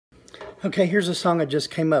Okay, here's a song I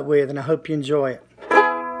just came up with, and I hope you enjoy it.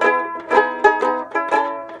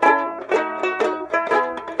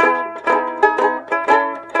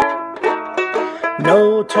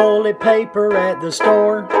 No toilet paper at the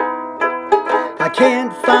store. I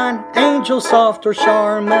can't find Angel Soft or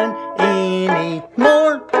Charmin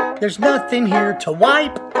anymore. There's nothing here to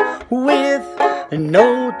wipe with.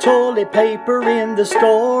 No toilet paper in the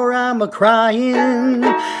store, I'm a-crying.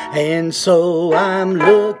 And so I'm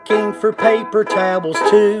looking for paper towels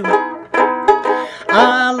too.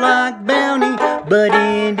 I like Bounty, but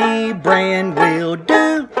any brand will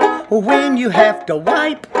do. When you have to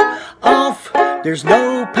wipe off, there's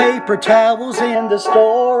no paper towels in the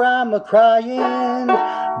store, I'm a-crying.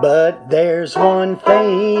 But there's one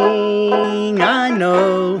thing I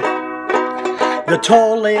know. The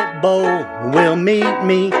toilet bowl will meet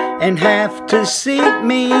me and have to seat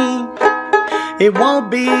me. It won't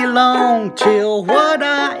be long till what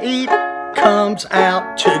I eat comes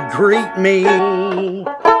out to greet me.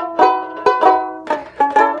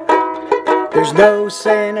 There's no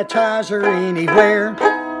sanitizer anywhere.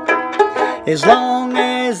 As long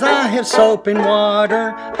as I have soap and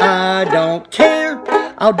water, I don't care.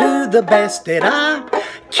 I'll do the best that I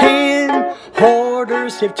can.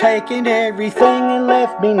 Hoarders have taken everything and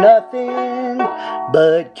left me nothing.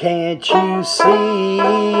 But can't you see?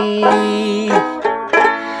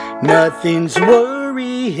 Nothing's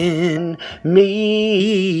worrying me.